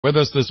With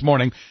us this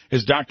morning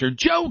is Dr.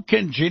 Joe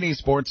Cangini,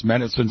 Sports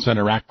Medicine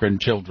Center, Akron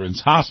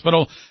Children's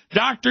Hospital.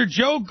 Dr.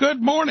 Joe,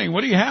 good morning.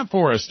 What do you have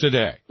for us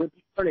today? Good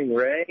morning,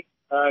 Ray.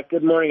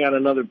 Good morning on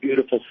another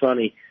beautiful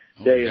sunny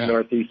day in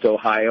Northeast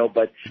Ohio.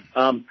 But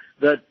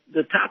the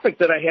topic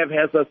that I have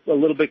has us a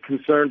little bit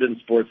concerned in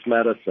sports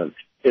medicine.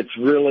 It's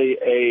really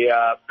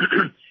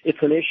it's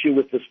an issue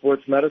with the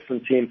sports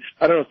medicine team.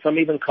 I don't know, some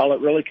even call it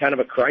really kind of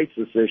a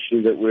crisis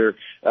issue that we're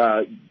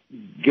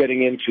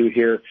getting into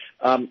here.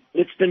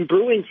 It's been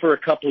brewing for a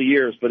couple of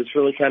years, but it's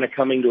really kind of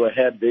coming to a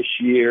head this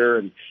year,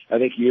 and I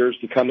think years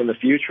to come in the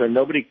future, and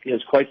nobody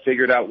has quite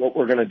figured out what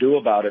we're going to do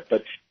about it.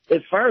 But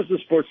as far as the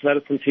sports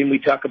medicine team, we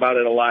talk about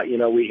it a lot. You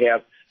know, we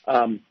have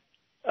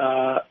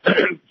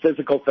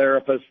physical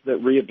therapists that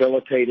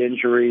rehabilitate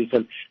injuries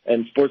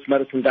and sports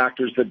medicine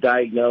doctors that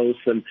diagnose,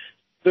 and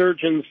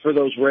surgeons for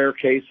those rare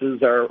cases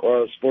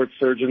or sports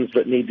surgeons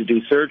that need to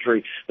do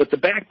surgery. But the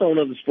backbone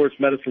of the sports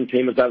medicine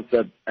team, as I've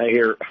said I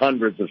hear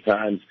hundreds of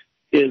times,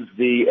 is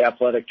the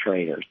athletic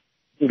trainers.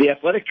 The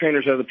athletic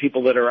trainers are the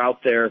people that are out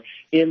there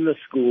in the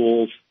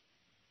schools,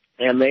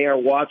 and they are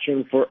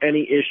watching for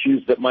any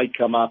issues that might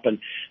come up. And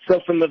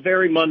so from the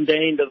very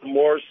mundane to the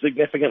more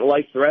significant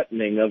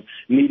life-threatening of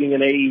needing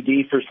an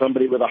AED for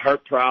somebody with a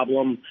heart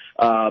problem,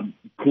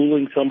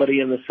 cooling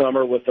somebody in the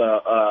summer with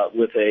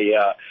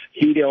a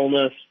heat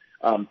illness,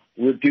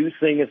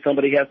 reducing if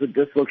somebody has a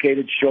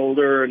dislocated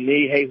shoulder or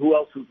knee. Hey, who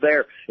else is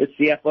there? It's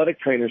the athletic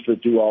trainers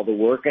that do all the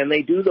work, and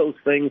they do those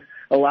things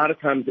a lot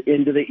of times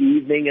into the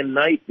evening and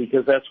night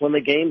because that's when the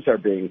games are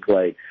being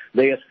played.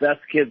 They assess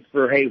kids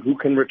for, hey, who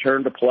can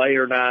return to play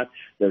or not.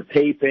 They're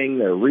taping,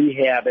 they're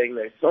rehabbing.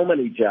 There's so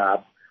many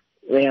jobs.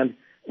 And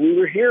we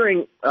were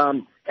hearing,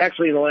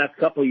 actually in the last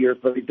couple of years,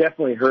 but we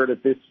definitely heard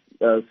at this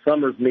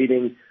summer's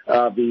meeting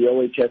of the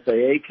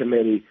OHSAA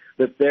committee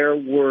that there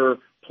were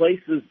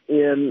places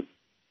in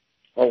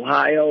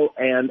Ohio,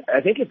 and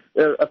I think it's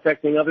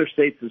affecting other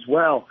states as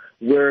well,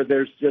 where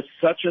there's just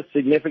such a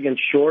significant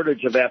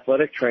shortage of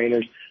athletic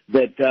trainers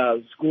that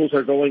schools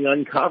are going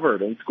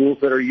uncovered, and schools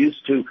that are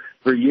used to,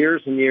 for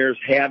years and years,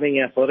 having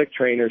athletic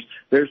trainers,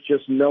 there's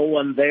just no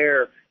one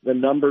there. The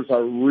numbers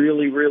are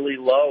really, really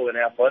low in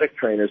athletic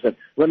trainers. And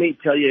let me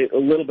tell you a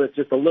little bit,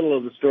 just a little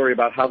of the story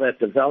about how that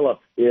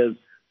developed is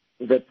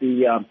that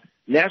the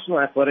National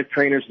Athletic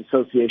Trainers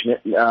Association,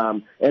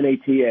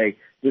 NATA,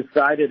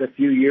 decided a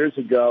few years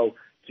ago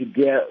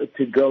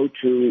to go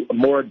to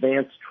more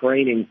advanced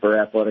training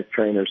for athletic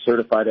trainers,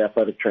 certified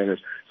athletic trainers.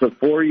 So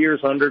 4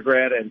 years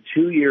undergrad and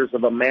 2 years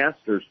of a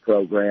master's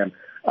program.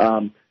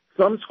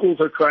 Some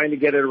schools are trying to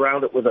get it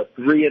around it with a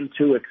 3 and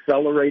 2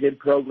 accelerated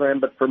program,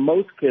 but for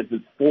most kids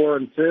it's 4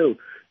 and 2.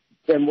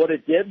 And what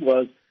it did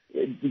was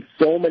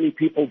so many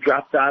people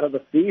dropped out of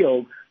the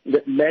field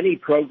that many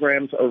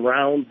programs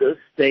around this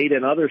state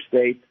and other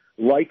states,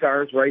 like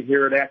ours right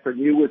here at Akron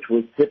U, which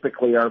was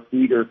typically our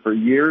feeder for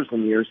years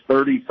and years,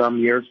 30-some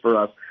years for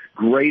us,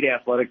 great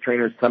athletic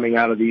trainers coming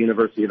out of the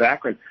University of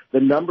Akron, the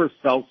numbers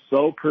fell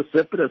so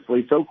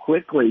precipitously, so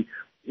quickly,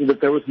 that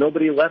there was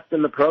nobody left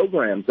in the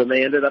programs, and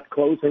they ended up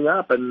closing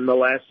up. And in the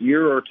last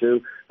year or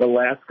two, the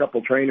last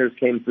couple trainers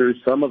came through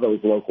some of those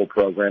local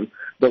programs.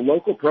 The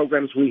local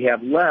programs we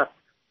have left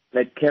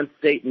at Kent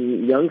State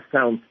and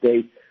Youngstown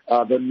State,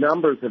 the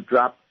numbers have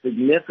dropped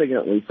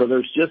significantly, so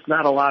there's just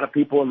not a lot of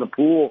people in the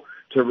pool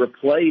to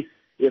replace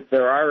if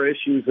there are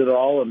issues at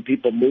all and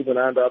people moving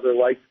on to other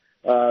life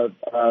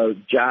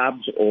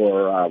jobs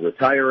or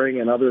retiring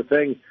and other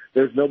things.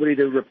 There's nobody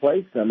to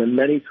replace them. And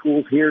many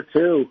schools here,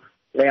 too,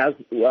 as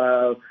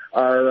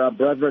our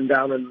brethren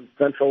down in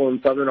central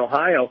and southern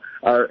Ohio,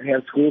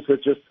 have schools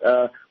that just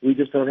we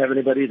just don't have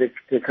anybody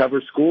to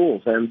cover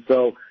schools. And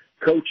so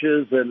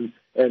coaches and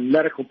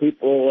medical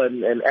people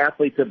and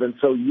athletes have been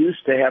so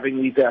used to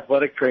having these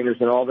athletic trainers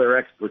and all their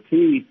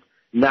expertise,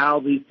 now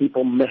these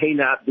people may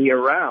not be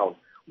around.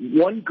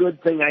 One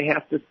good thing I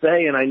have to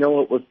say, and I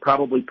know it was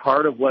probably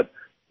part of what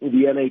the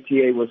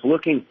NATA was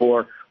looking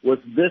for, was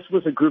this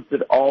was a group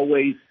that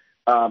always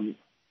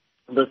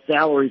the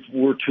salaries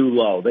were too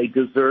low. They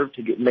deserved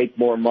to make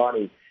more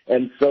money.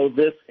 And so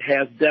this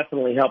has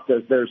definitely helped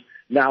as there's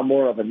now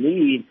more of a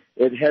need.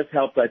 It has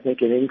helped, I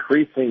think, in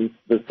increasing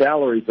the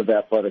salaries of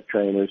athletic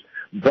trainers,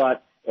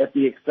 but at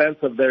the expense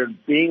of there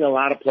being a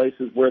lot of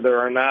places where there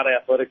are not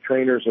athletic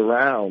trainers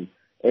around.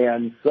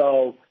 And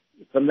so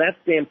from that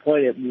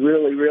standpoint, it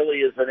really, really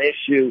is an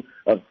issue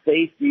of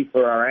safety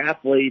for our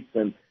athletes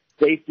and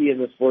safety in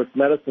the sports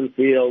medicine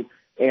field.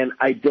 And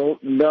I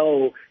don't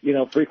know,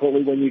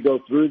 frequently when you go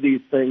through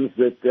these things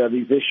that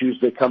these issues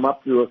that come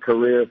up through a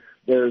career,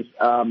 there's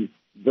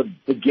the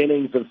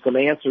beginnings of some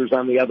answers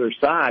on the other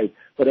side.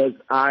 But as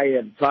I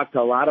have talked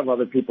to a lot of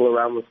other people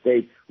around the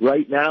state,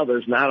 right now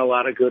there's not a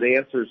lot of good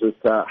answers as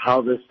to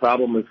how this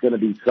problem is going to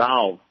be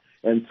solved.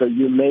 And so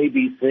you may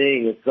be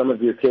seeing at some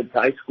of your kids'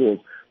 high schools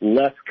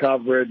less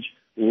coverage,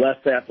 less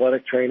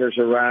athletic trainers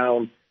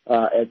around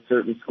at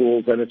certain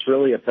schools, and it's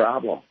really a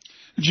problem.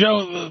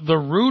 Joe, the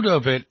root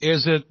of it,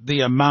 is it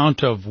the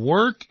amount of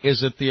work?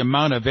 Is it the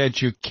amount of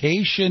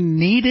education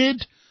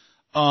needed?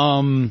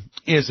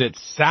 Is it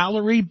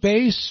salary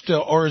based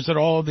or is it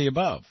all of the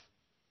above?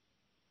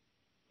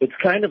 It's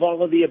kind of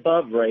all of the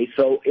above, Ray.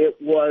 So it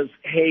was,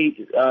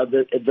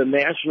 the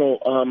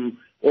national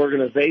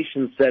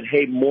organization said,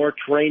 hey, more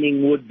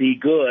training would be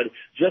good,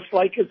 just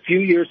like a few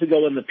years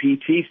ago in the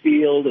PT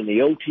field and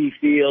the OT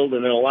field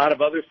and in a lot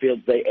of other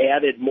fields. They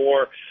added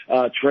more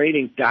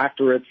training,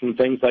 doctorates and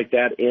things like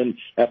that in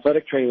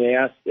athletic training.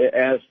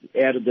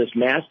 They added this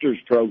master's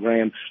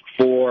program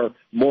for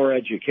more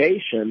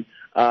education.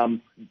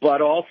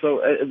 But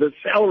also the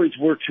salaries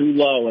were too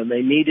low and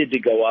they needed to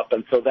go up.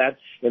 And so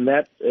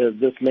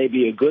this may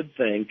be a good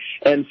thing.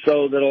 And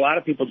so that a lot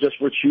of people just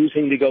were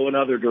choosing to go in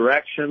other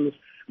directions.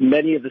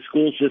 Many of the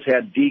schools just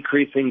had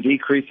decreasing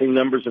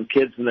numbers of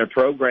kids in their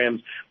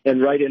programs.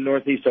 And right in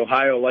Northeast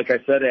Ohio, like I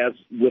said, as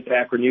with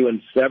Akron U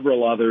and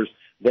several others,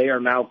 they are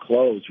now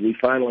closed. We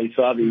finally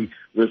saw the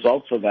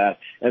results of that.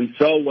 And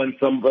so when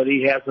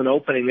somebody has an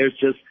opening, there's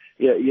just,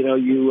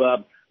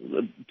 you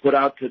put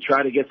out to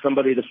try to get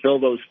somebody to fill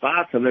those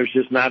spots, and there's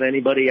just not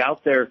anybody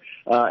out there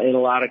in a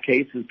lot of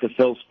cases to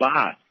fill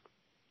spots.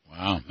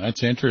 Wow,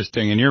 that's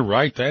interesting. And you're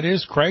right, that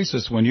is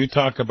crisis when you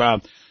talk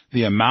about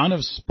the amount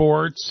of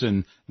sports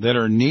and that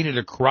are needed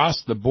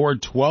across the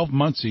board 12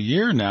 months a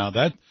year now.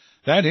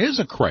 That is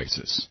a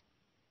crisis.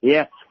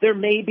 Yeah, there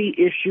may be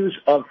issues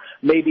of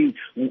maybe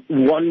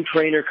one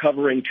trainer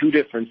covering two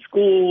different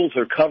schools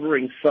or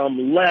covering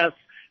some less,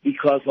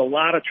 because a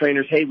lot of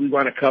trainers, hey, we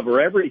want to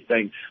cover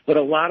everything, but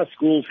a lot of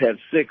schools have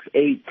 6,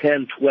 8,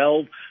 10,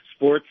 12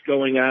 sports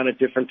going on at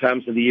different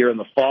times of the year. In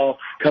the fall,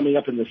 coming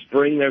up in the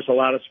spring, there's a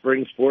lot of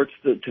spring sports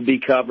to be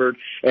covered,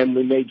 and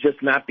we may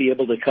just not be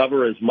able to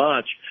cover as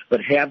much, but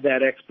have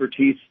that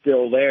expertise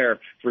still there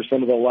for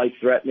some of the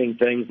life-threatening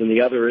things and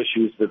the other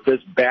issues that this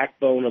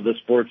backbone of the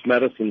sports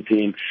medicine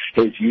team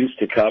is used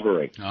to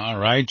covering. All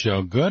right,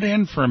 Joe, good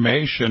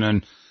information,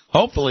 and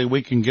hopefully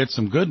we can get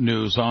some good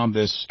news on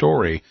this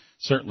story,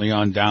 certainly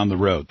on down the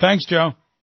road. Thanks, Joe.